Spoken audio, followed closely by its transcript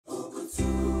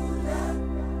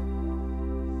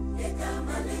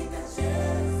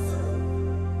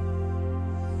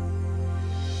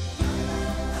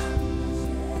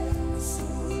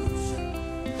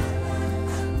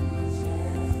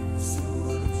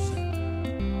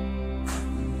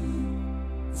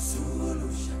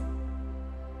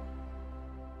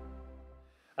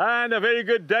And a very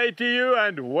good day to you,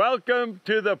 and welcome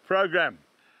to the program.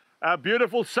 A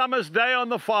beautiful summer's day on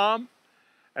the farm,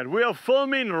 and we are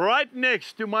filming right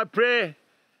next to my prayer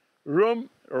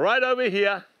room, right over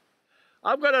here.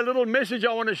 I've got a little message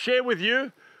I want to share with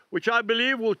you, which I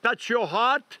believe will touch your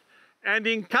heart and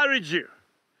encourage you.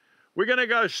 We're going to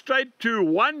go straight to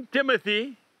 1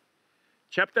 Timothy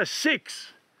chapter 6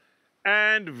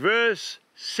 and verse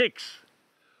 6.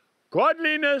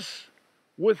 Godliness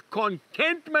with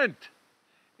contentment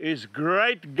is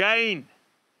great gain.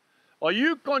 Are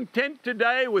you content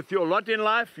today with your lot in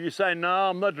life? You say, no,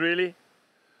 I'm not really.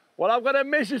 Well, I've got a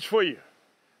message for you,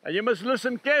 and you must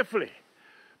listen carefully,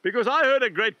 because I heard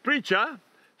a great preacher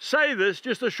say this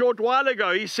just a short while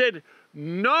ago. He said,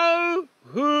 know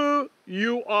who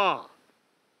you are.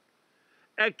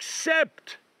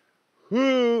 Accept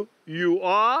who you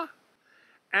are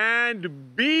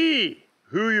and be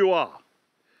who you are.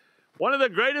 One of the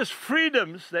greatest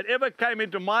freedoms that ever came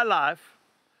into my life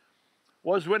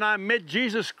was when I met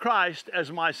Jesus Christ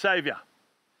as my Savior.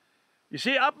 You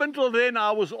see, up until then, I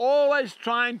was always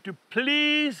trying to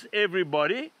please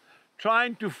everybody,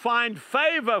 trying to find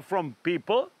favor from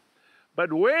people.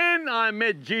 But when I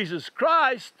met Jesus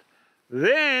Christ,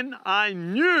 then I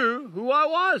knew who I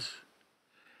was.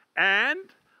 And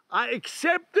I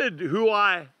accepted who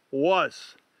I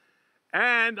was.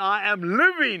 And I am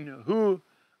living who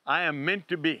I am meant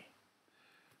to be.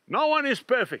 No one is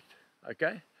perfect,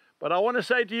 okay? But I want to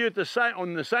say to you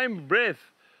on the same breath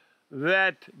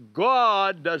that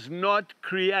God does not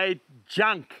create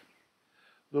junk.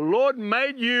 The Lord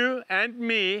made you and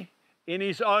me in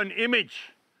His own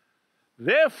image.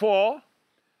 Therefore,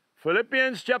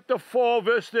 Philippians chapter 4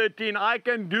 verse 13, I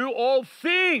can do all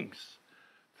things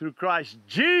through Christ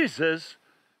Jesus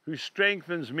who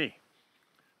strengthens me.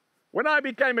 When I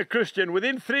became a Christian,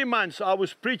 within 3 months, I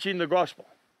was preaching the gospel.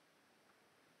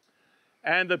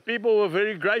 And the people were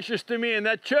very gracious to me in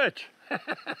that church.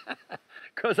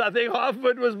 Because I think half of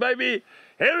it was maybe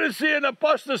heresy and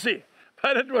apostasy.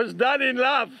 But it was done in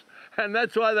love. And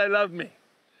that's why they loved me.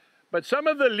 But some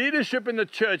of the leadership in the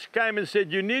church came and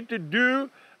said, you need to do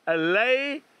a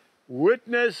lay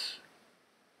witness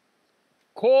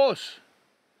course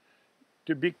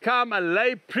to become a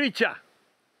lay preacher.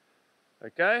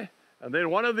 Okay? And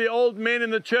then one of the old men in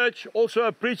the church, also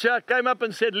a preacher, came up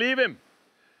and said, leave him.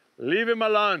 Leave him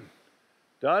alone.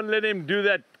 Don't let him do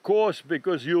that course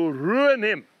because you'll ruin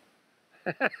him.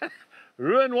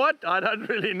 Ruin what? I don't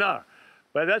really know.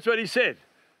 But that's what he said.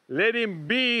 Let him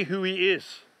be who he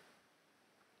is.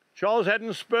 Charles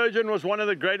Haddon Spurgeon was one of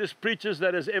the greatest preachers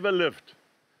that has ever lived.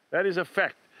 That is a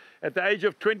fact. At the age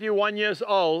of 21 years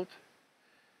old,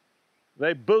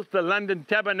 they built the London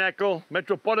Tabernacle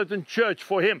Metropolitan Church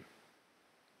for him.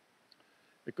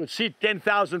 It could seat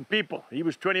 10,000 people. He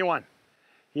was 21.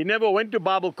 He never went to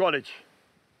Bible college.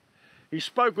 He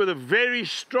spoke with a very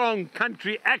strong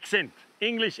country accent,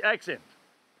 English accent.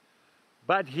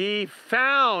 But he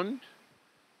found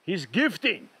his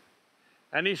gifting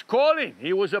and his calling.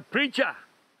 He was a preacher.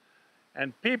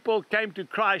 And people came to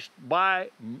Christ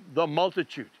by the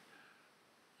multitude.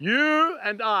 You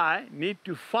and I need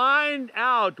to find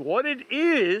out what it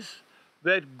is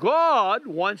that God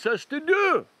wants us to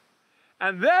do.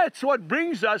 And that's what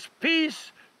brings us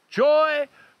peace, joy,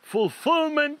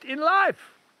 fulfillment in life.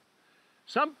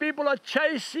 Some people are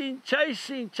chasing,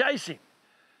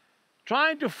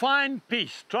 trying to find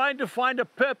peace, trying to find a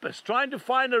purpose, trying to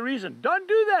find a reason. Don't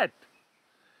do that.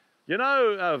 You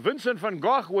know, Vincent van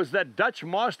Gogh was that Dutch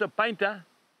master painter.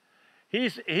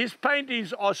 His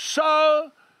paintings are so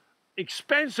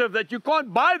expensive that you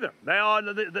can't buy them.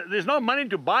 There's no money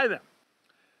to buy them.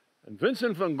 And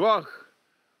Vincent van Gogh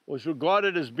was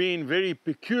regarded as being very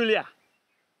peculiar.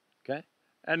 Okay?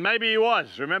 And maybe he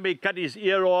was. Remember, he cut his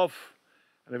ear off,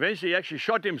 and eventually he actually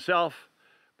shot himself.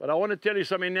 But I want to tell you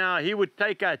something now. He would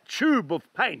take a tube of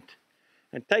paint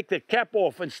and take the cap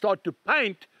off and start to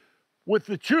paint with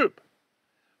the tube.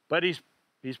 But his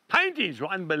paintings were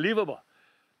unbelievable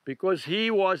because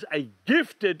he was a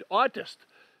gifted artist.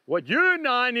 What you and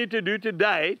I need to do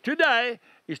today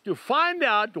is to find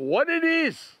out what it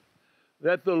is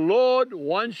that the Lord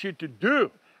wants you to do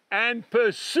and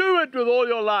pursue it with all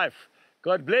your life.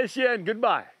 God bless you and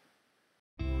goodbye.